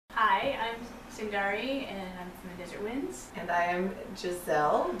Hi, I'm Sindari and I'm from the Desert Winds. And I am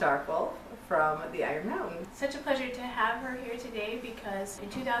Jazel, Dark Wolf, from the Iron Mountain. Such a pleasure to have her here today because in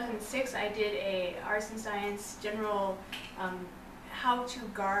 2006 I did a Arts and Science general how to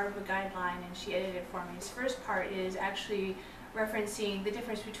garb a guideline, and she edited it for me. This first part is actually referencing the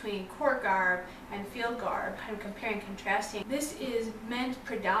difference between court garb and field garb. I'm comparing and contrasting. This is meant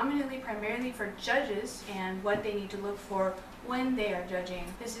primarily for judges and what they need to look for when they are judging.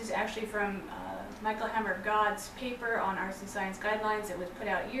 This is actually from Michael Hammer God's paper on Arts and Science Guidelines that was put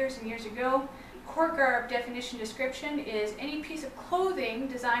out years and years ago. Court garb definition description is any piece of clothing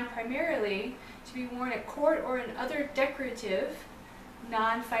designed primarily to be worn at court or in other decorative,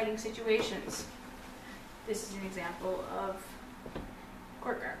 non-fighting situations. This is an example of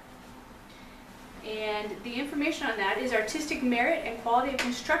court garb. And the information on that is artistic merit and quality of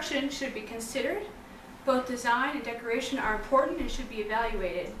construction should be considered. Both design and decoration are important and should be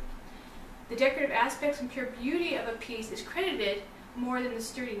evaluated. The decorative aspects and pure beauty of a piece is credited more than the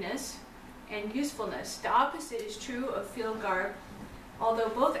sturdiness and usefulness. The opposite is true of field garb, although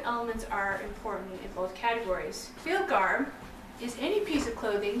both elements are important in both categories. Field garb is any piece of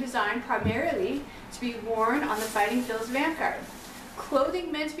clothing designed primarily to be worn on the fighting field's vanguard.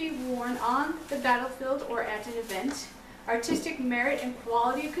 Clothing meant to be worn on the battlefield or at an event. Artistic merit and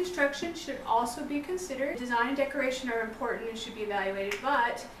quality of construction should also be considered. Design and decoration are important and should be evaluated,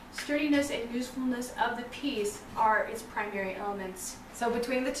 but sturdiness and usefulness of the piece are its primary elements. So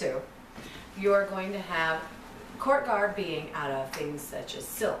between the two, you're going to have court garb being out of things such as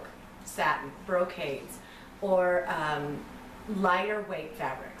silk, satin, brocades, or lighter weight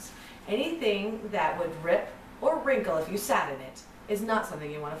fabrics. Anything that would rip or wrinkle if you sat in it is not something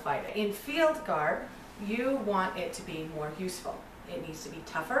you want to fight. In field garb, you want it to be more useful. It needs to be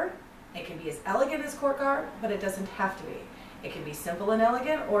tougher. It can be as elegant as court garb, but it doesn't have to be. It can be simple and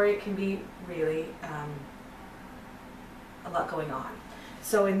elegant, or it can be really a lot going on.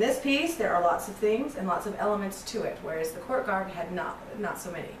 So in this piece, there are lots of things and lots of elements to it, whereas the court garb had not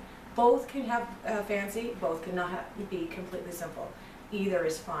so many. Both can have fancy, both cannot be completely simple. Either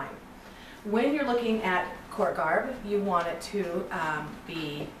is fine. When you're looking at court garb, you want it to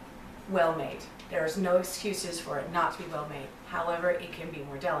be well made. There's no excuses for it not to be well made. However, it can be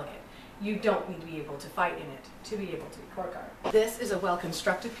more delicate. You don't need to be able to fight in it to be able to be court garb. This is a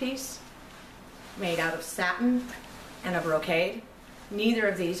well-constructed piece made out of satin and a brocade. Neither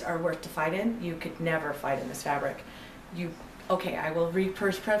of these are worth to fight in. You could never fight in this fabric. Okay, I will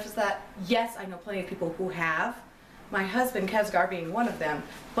preface that. Yes, I know plenty of people who have. My husband, Kezgar, being one of them,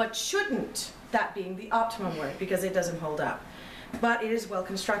 but shouldn't that being the optimum word because it doesn't hold up. But it is well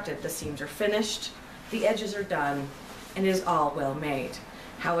constructed. The seams are finished, the edges are done, and it is all well made.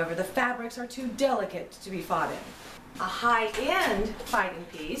 However, the fabrics are too delicate to be fought in. A high-end fighting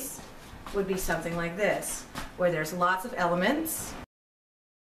piece would be something like this, where there's lots of elements.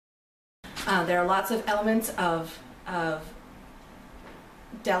 There are lots of elements of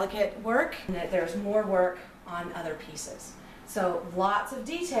delicate work, and that there's more work on other pieces. So lots of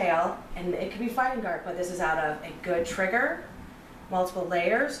detail, and it can be fighting garb, but this is out of a good trigger, multiple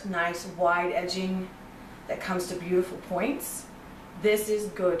layers, nice wide edging that comes to beautiful points. This is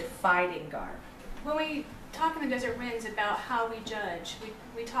good fighting garb. When we talk in the Desert Winds about how we judge,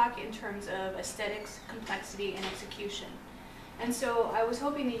 we talk in terms of aesthetics, complexity, and execution. And so I was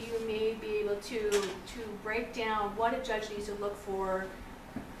hoping that you may be able to break down what a judge needs to look for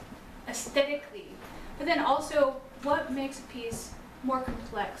aesthetically, but then also what makes a piece more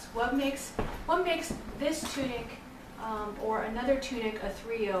complex. What makes this tunic or another tunic a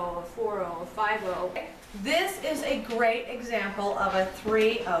 3-0, a 4-0, a 5-0. This is a great example of a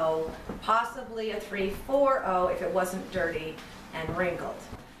 3-0, possibly a 3-4-0 if it wasn't dirty and wrinkled.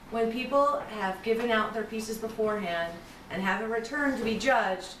 When people have given out their pieces beforehand and have it returned to be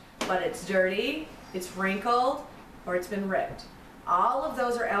judged, but it's dirty, it's wrinkled, or it's been ripped. All of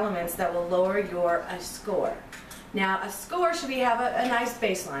those are elements that will lower your score. Now, a score should have a nice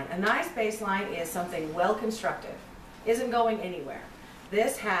baseline. A nice baseline is something well constructed. Isn't going anywhere.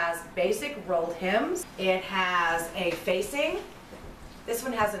 This has basic rolled hems. It has a facing. This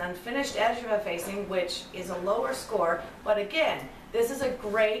one has an unfinished edge of a facing, which is a lower score, but again, this is a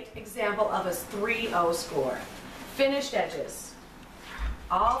great example of a 3-0 score. Finished edges.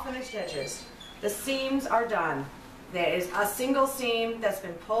 All finished edges. The seams are done. There is a single seam that's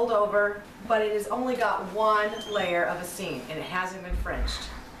been pulled over, but it has only got one layer of a seam, and it hasn't been Frenched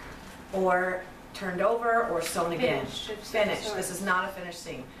or turned over or sewn again. Finished. This is not a finished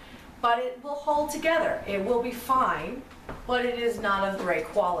seam. But it will hold together. It will be fine, but it is not of great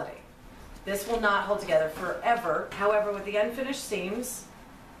quality. This will not hold together forever. However, with the unfinished seams,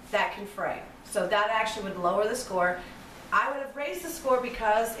 that can fray. So that actually would lower the score. I would have raised the score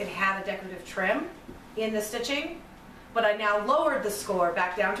because it had a decorative trim in the stitching, but I now lowered the score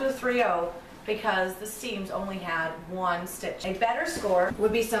back down to a 3.0 because the seams only had one stitch. A better score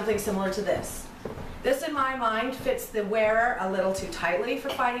would be something similar to this. This, in my mind, fits the wearer a little too tightly for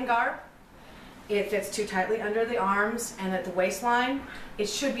fighting garb. It fits too tightly under the arms and at the waistline. It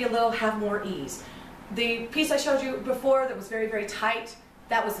should be have more ease. The piece I showed you before that was very, very tight,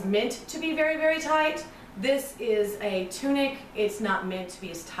 that was meant to be very, very tight. This is a tunic. It's not meant to be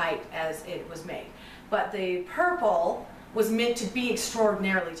as tight as it was made. But the purple was meant to be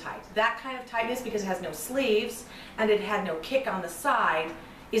extraordinarily tight. That kind of tightness, because it has no sleeves and it had no kick on the side,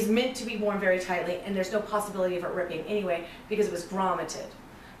 is meant to be worn very tightly, and there's no possibility of it ripping anyway because it was grommeted.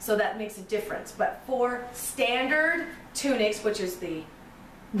 So that makes a difference. But for standard tunics, which is the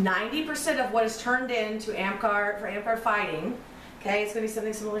 90% of what is turned into AmpGarb for AmpGarb fighting, okay, it's going to be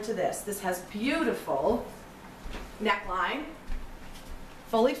something similar to this. This has beautiful neckline,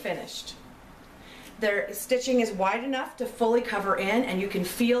 fully finished. Their stitching is wide enough to fully cover in, and you can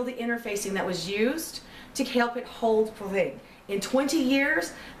feel the interfacing that was used to help it hold the thing. In 20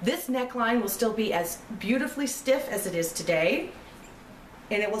 years, this neckline will still be as beautifully stiff as it is today,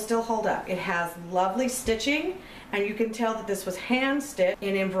 and it will still hold up. It has lovely stitching, and you can tell that this was hand stitched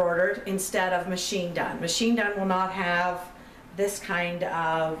and embroidered instead of machine done. Machine done will not have this kind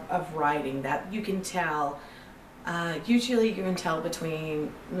of writing that you can tell. Usually you can tell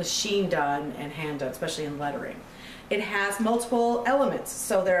between machine done and hand done, especially in lettering. It has multiple elements,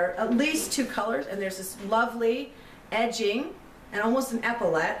 so there are at least 2 colors, and there's this lovely edging and almost an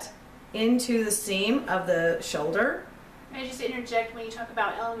epaulette into the seam of the shoulder. I just interject, when you talk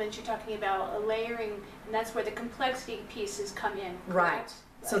about elements, you're talking about a layering, and that's where the complexity pieces come in. Right.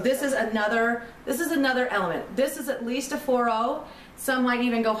 So this is another element. This is at least a 4.0. Some might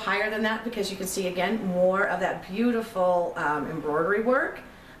even go higher than that because you can see again more of that beautiful embroidery work.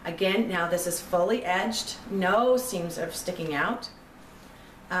 Again, now this is fully edged, no seams are sticking out,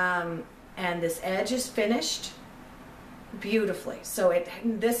 and this edge is finished beautifully. So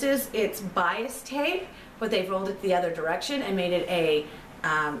it's bias tape, but they've rolled it the other direction and made it a.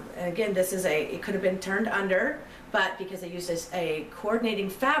 And again, it could have been turned under, but because they used a coordinating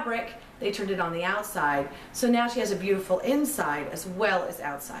fabric, they turned it on the outside. So now she has a beautiful inside as well as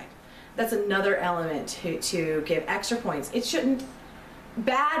outside. That's another element to give extra points. It shouldn't.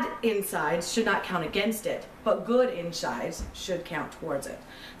 Bad insides should not count against it, but good insides should count towards it.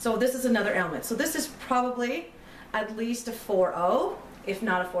 So this is another element. So this is probably at least a 4.0, if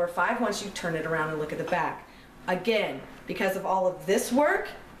not a 4.5, once you turn it around and look at the back. Again, because of all of this work,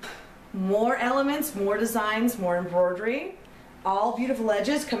 more elements, more designs, more embroidery, all beautiful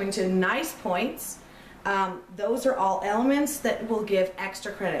edges coming to nice points. Those are all elements that will give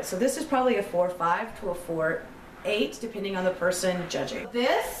extra credit. So this is probably a 4.5 to a 4.8, depending on the person judging.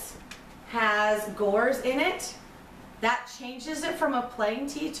 This has gores in it. That changes it from a plain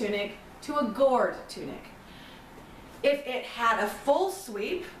tee tunic to a gored tunic. If it had a full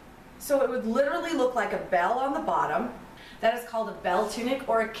sweep, so it would literally look like a bell on the bottom, that is called a bell tunic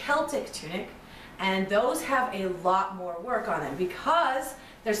or a Celtic tunic, and those have a lot more work on them because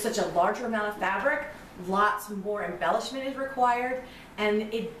there's such a larger amount of fabric, lots more embellishment is required, and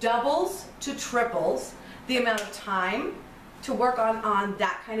it doubles to triples the amount of time to work on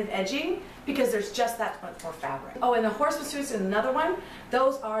that kind of edging because there's just that much more fabric. Oh, and the horseman's tunics is another one.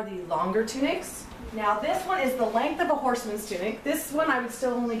 Those are the longer tunics. Now this one is the length of a horseman's tunic. This one I would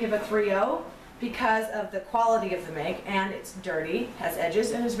still only give a 3.0 because of the quality of the make, and it's dirty, has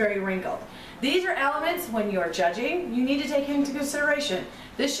edges, and is very wrinkled. These are elements when you're judging you need to take into consideration.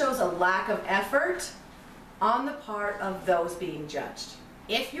 This shows a lack of effort on the part of those being judged.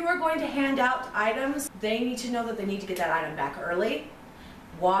 If you are going to hand out items, they need to know that they need to get that item back early.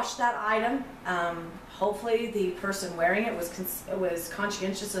 Wash that item. Hopefully the person wearing it was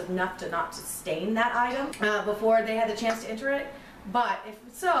conscientious enough to not to stain that item before they had the chance to enter it. But if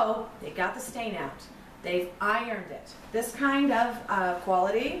so, they got the stain out. They've ironed it. This kind of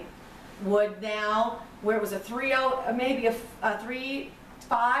quality would now, where it was a 3.0, maybe a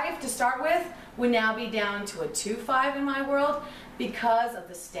 3.5 to start with, would now be down to a 2.5 in my world because of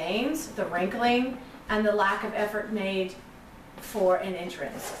the stains, the wrinkling, and the lack of effort made for an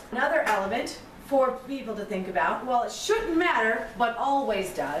entrance. Another element for people to think about, well, it shouldn't matter, but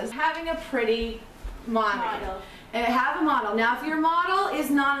always does, having a pretty model. And have a model. Now, if your model is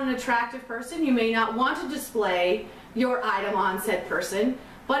not an attractive person, you may not want to display your item on said person.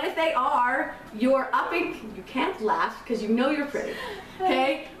 But if they are, you're upping, you can't laugh because you know you're pretty,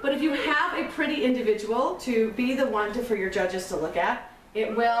 okay? But if you have a pretty individual to be the one for your judges to look at,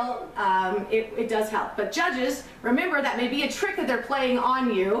 It will, it does help. But judges, remember that may be a trick that they're playing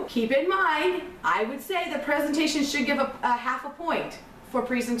on you. Keep in mind, I would say the presentation should give a half a point for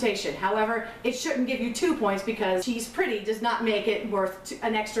presentation. However, it shouldn't give you 2 points because she's pretty does not make it worth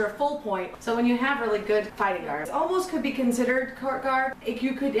an extra full point. So when you have really good fighting garb, it almost could be considered court garb.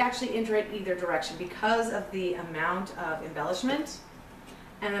 You could actually enter it either direction because of the amount of embellishment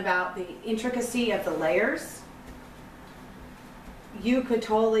and about the intricacy of the layers. You could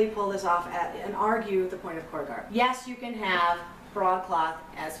totally pull this off and argue the point of court garb. Yes, you can have broadcloth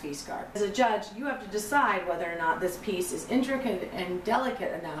as feast garb. As a judge, you have to decide whether or not this piece is intricate and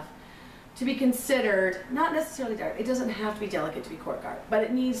delicate enough to be considered, not necessarily delicate, it doesn't have to be delicate to be court garb, but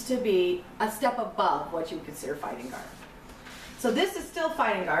it needs to be a step above what you would consider fighting garb. So this is still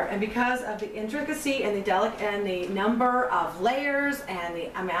fighting garb, and because of the intricacy and the number of layers and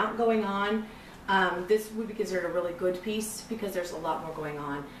the amount going on, this would be considered a really good piece because there's a lot more going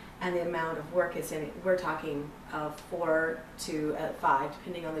on, and the amount of work is in it. We're talking of 4 to 5,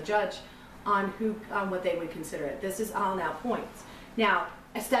 depending on the judge, on what they would consider it. This is all now points. Now,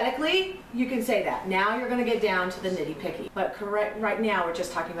 aesthetically, you can say that. Now you're going to get down to the nitty-picky. But right now, we're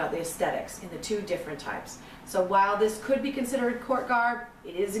just talking about the aesthetics in the 2 different types. So while this could be considered court garb,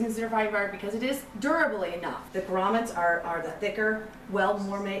 it is considered fighting garb because it is durably enough. The grommets are the thicker,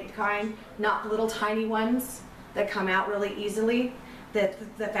 more made kind, not the little tiny ones that come out really easily.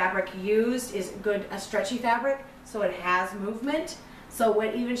 The fabric used is good, a stretchy fabric, so it has movement. So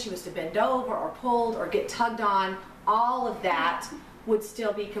when even she was to bend over or pulled or get tugged on, all of that would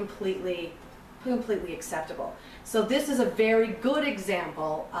still be completely acceptable. So this is a very good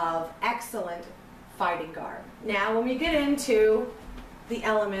example of excellent fighting garb. Now when we get into the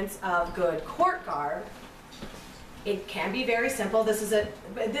elements of good court garb, it can be very simple. This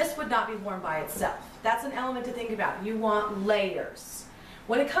would not be worn by itself. That's an element to think about. You want layers.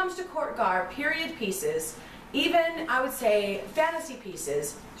 When it comes to court garb, period pieces, even I would say fantasy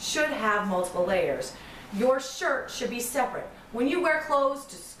pieces, should have multiple layers. Your shirt should be separate. When you wear clothes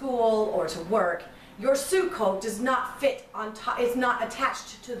to school or to work, your suit coat does not fit on top, it's not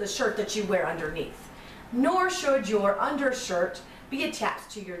attached to the shirt that you wear underneath. Nor should your undershirt be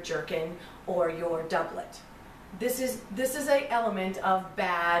attached to your jerkin or your doublet. This is an element of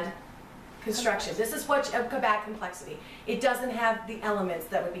bad construction. This is what bad complexity. It doesn't have the elements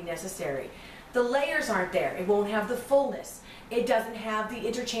that would be necessary. The layers aren't there. It won't have the fullness. It doesn't have the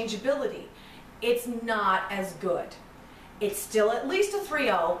interchangeability. It's not as good. It's still at least a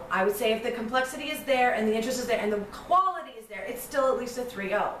 3.0. I would say if the complexity is there and the interest is there and the quality is there, it's still at least a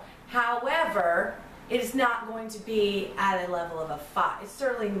 3.0. However, it is not going to be at a level of a 5. It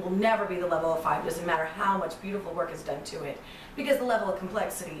certainly will never be the level of 5. It doesn't matter how much beautiful work is done to it because the level of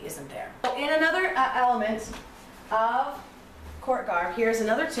complexity isn't there. In another element of court garb, here's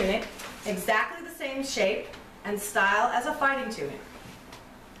another tunic, exactly the same shape and style as a fighting tunic.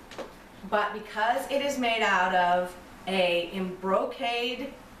 But because it is made out of a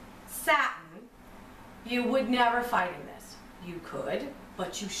brocade satin, you would never fight in this. You could,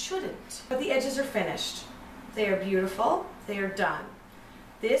 but you shouldn't. But the edges are finished. They are beautiful. They are done.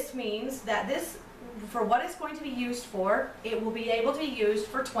 This means that this, for what it's going to be used for, it will be able to be used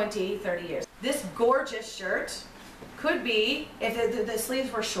for 20, 30 years. This gorgeous shirt could be, if the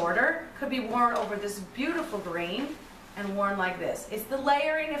sleeves were shorter, could be worn over this beautiful green and worn like this. It's the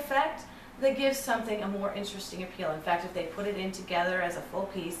layering effect that gives something a more interesting appeal. In fact, if they put it in together as a full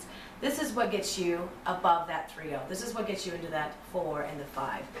piece, this is what gets you above that 3.0. This is what gets you into that 4 and the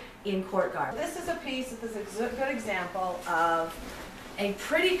 5 in court garb. This is a piece, this is a good example of a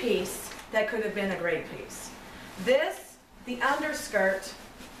pretty piece that could have been a great piece. This, the underskirt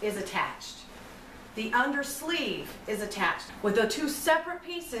is attached. The undersleeve is attached. With the 2 separate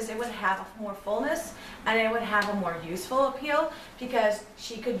pieces, it would have a more fullness and it would have a more useful appeal because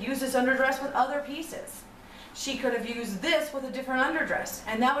she could use this underdress with other pieces. She could have used this with a different underdress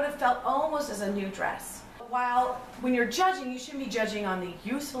and that would have felt almost as a new dress. While when you're judging, you shouldn't be judging on the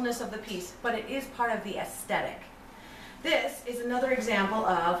usefulness of the piece, but it is part of the aesthetic. This is another example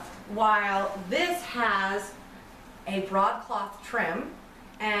of, while this has a broadcloth trim,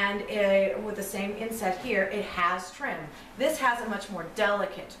 and with the same inset here, it has trim. This has a much more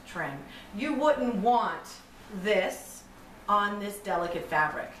delicate trim. You wouldn't want this on this delicate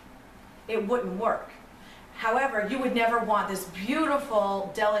fabric. It wouldn't work. However, you would never want this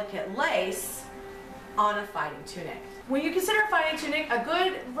beautiful, delicate lace on a fighting tunic. When you consider a fighting tunic, a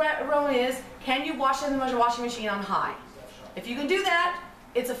good rule is, can you wash it in the washing machine on high? If you can do that,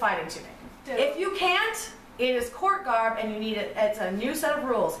 it's a fighting tunic. If you can't, it is court garb and you need it. It's a new set of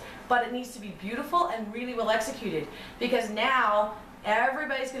rules, but it needs to be beautiful and really well executed because now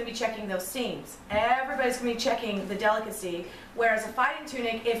everybody's going to be checking those seams. Everybody's going to be checking the delicacy. Whereas a fighting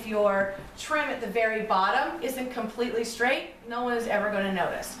tunic, if your trim at the very bottom isn't completely straight, no one is ever going to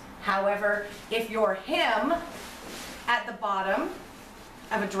notice. However, if your hem at the bottom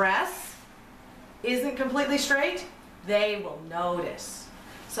of a dress isn't completely straight, they will notice.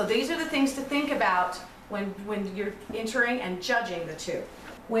 So these are the things to think about when you're entering and judging the two.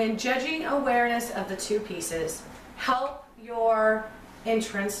 When judging awareness of the two pieces, help your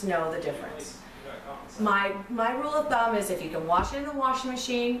entrants know the difference. My rule of thumb is if you can wash it in the washing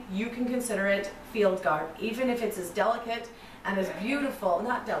machine, you can consider it field garb, even if it's as delicate and as beautiful,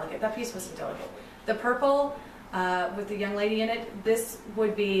 not delicate, that piece wasn't delicate. The purple with the young lady in it, this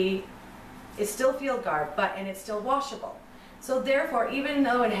would be, it's still field garb, and it's still washable. So therefore, even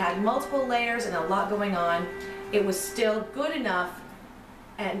though it had multiple layers and a lot going on, it was still good enough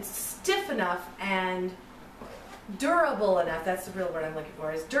and stiff enough and durable enough, that's the real word I'm looking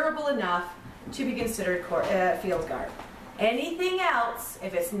for, is durable enough to be considered field garb. Anything else,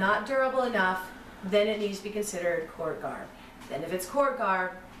 if it's not durable enough, then it needs to be considered court garb. Then if it's court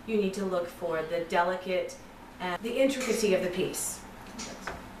garb, you need to look for the delicate and the intricacy of the piece.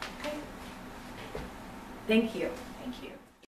 Okay. Thank you. Thank you.